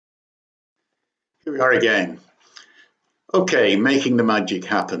Here we are again. Okay, making the magic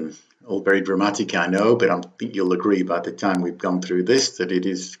happen. All very dramatic, I know, but I think you'll agree by the time we've gone through this that it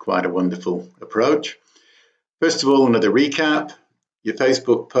is quite a wonderful approach. First of all, another recap. Your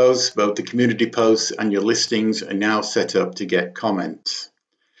Facebook posts, both the community posts and your listings, are now set up to get comments.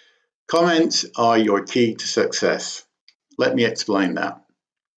 Comments are your key to success. Let me explain that.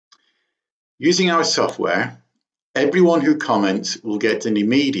 Using our software, everyone who comments will get an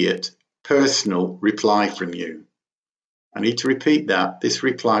immediate personal reply from you. I need to repeat that. This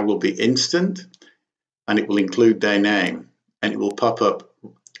reply will be instant and it will include their name, and it will pop up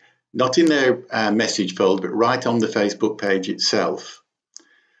not in their message folder, but right on the Facebook page itself.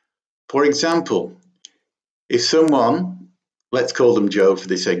 For example, if someone, let's call them Joe for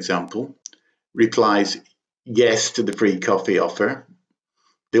this example, replies yes to the free coffee offer,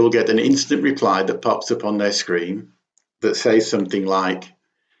 they will get an instant reply that pops up on their screen that says something like,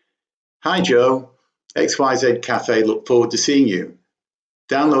 "Hi Joe, XYZ Cafe look forward to seeing you.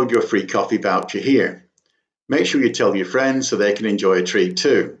 Download your free coffee voucher here. Make sure you tell your friends so they can enjoy a treat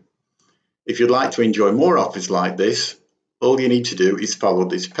too. If you'd like to enjoy more offers like this, all you need to do is follow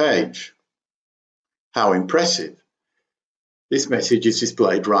this page." How impressive. This message is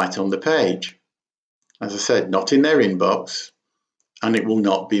displayed right on the page. As I said, not in their inbox, and it will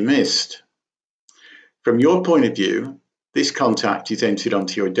not be missed. From your point of view, this contact is entered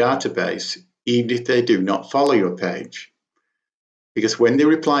onto your database even if they do not follow your page, because when they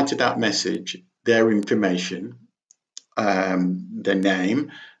reply to that message, their information, their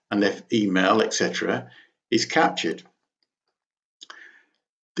name and their email, etc., is captured.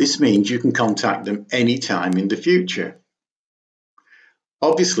 This means you can contact them anytime in the future.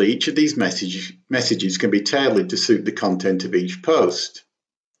 Obviously, each of these messages can be tailored to suit the content of each post.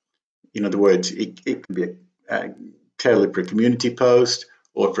 In other words, it can be tailored for a community post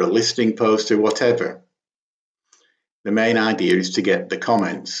or for a listing post or whatever. The main idea is to get the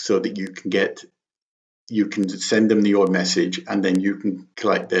comments so that you can send them your message and then you can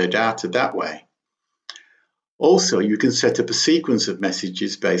collect their data that way. Also, you can set up a sequence of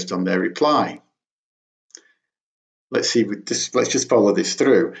messages based on their reply. Let's just follow this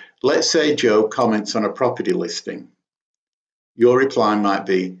through. Let's say Joe comments on a property listing. Your reply might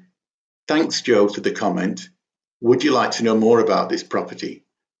be, "Thanks Joe for the comment. Would you like to know more about this property?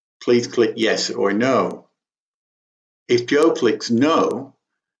 Please click yes or no." If Joe clicks no,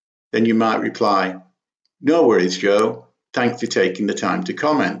 then you might reply, "No worries Joe, thanks for taking the time to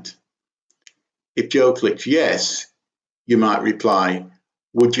comment." If Joe clicks yes, you might reply,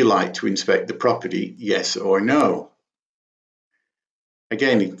 "Would you like to inspect the property, yes or no?"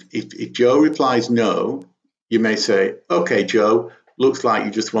 Again, if Joe replies no, you may say, "Okay Joe, looks like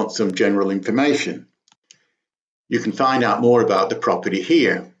you just want some general information. You can find out more about the property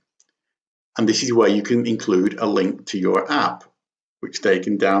here." And this is where you can include a link to your app, which they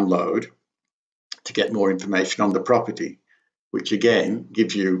can download to get more information on the property, which again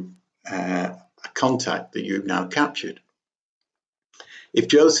gives you a contact that you've now captured. If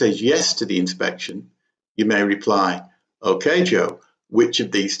Joe says yes to the inspection, you may reply, "Okay Joe, which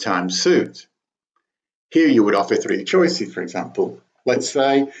of these times suit?" Here you would offer three choices, for example. Let's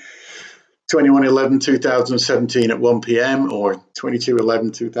say 21/11/2017 at 1 p.m. or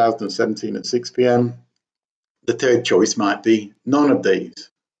 22/11/2017 at 6 p.m. The third choice might be none of these.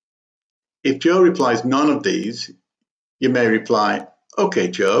 If Joe replies none of these, you may reply, "Okay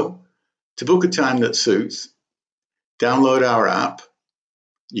Joe, to book a time that suits, download our app.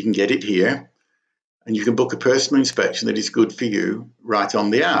 You can get it here, and you can book a personal inspection that is good for you right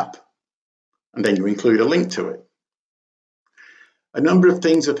on the app." And then you include a link to it. A number of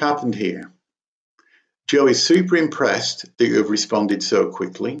things have happened here. Joe is super impressed that you have responded so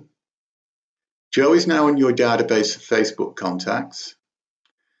quickly. Joe is now in your database of Facebook contacts.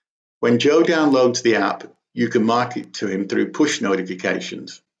 When Joe downloads the app, you can mark it to him through push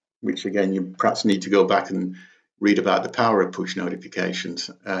notifications, which again, you perhaps need to go back and read about the power of push notifications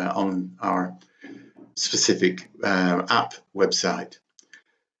on our specific app website.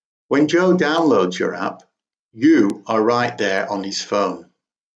 When Joe downloads your app, you are right there on his phone.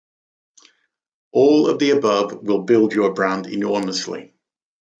 All of the above will build your brand enormously.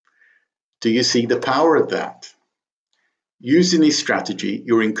 Do you see the power of that? Using this strategy,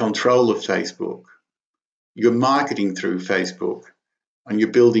 you're in control of Facebook. You're marketing through Facebook, and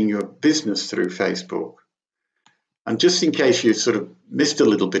you're building your business through Facebook. And just in case you sort of missed a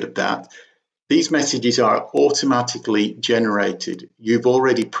little bit of that, these messages are automatically generated. You've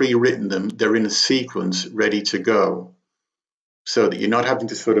already pre-written them. They're in a sequence ready to go, so that you're not having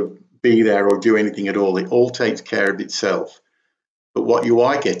to sort of be there or do anything at all. It all takes care of itself. But what you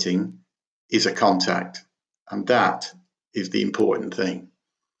are getting is a contact, and that is the important thing.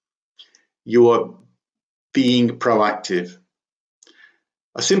 You're being proactive.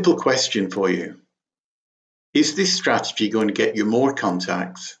 A simple question for you. Is this strategy going to get you more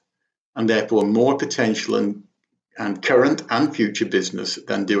contacts and therefore more potential and current and future business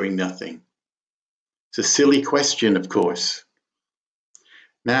than doing nothing? It's a silly question, of course.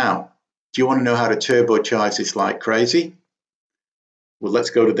 Now, do you want to know how to turbocharge this like crazy? Well, let's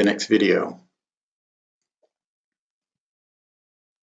go to the next video.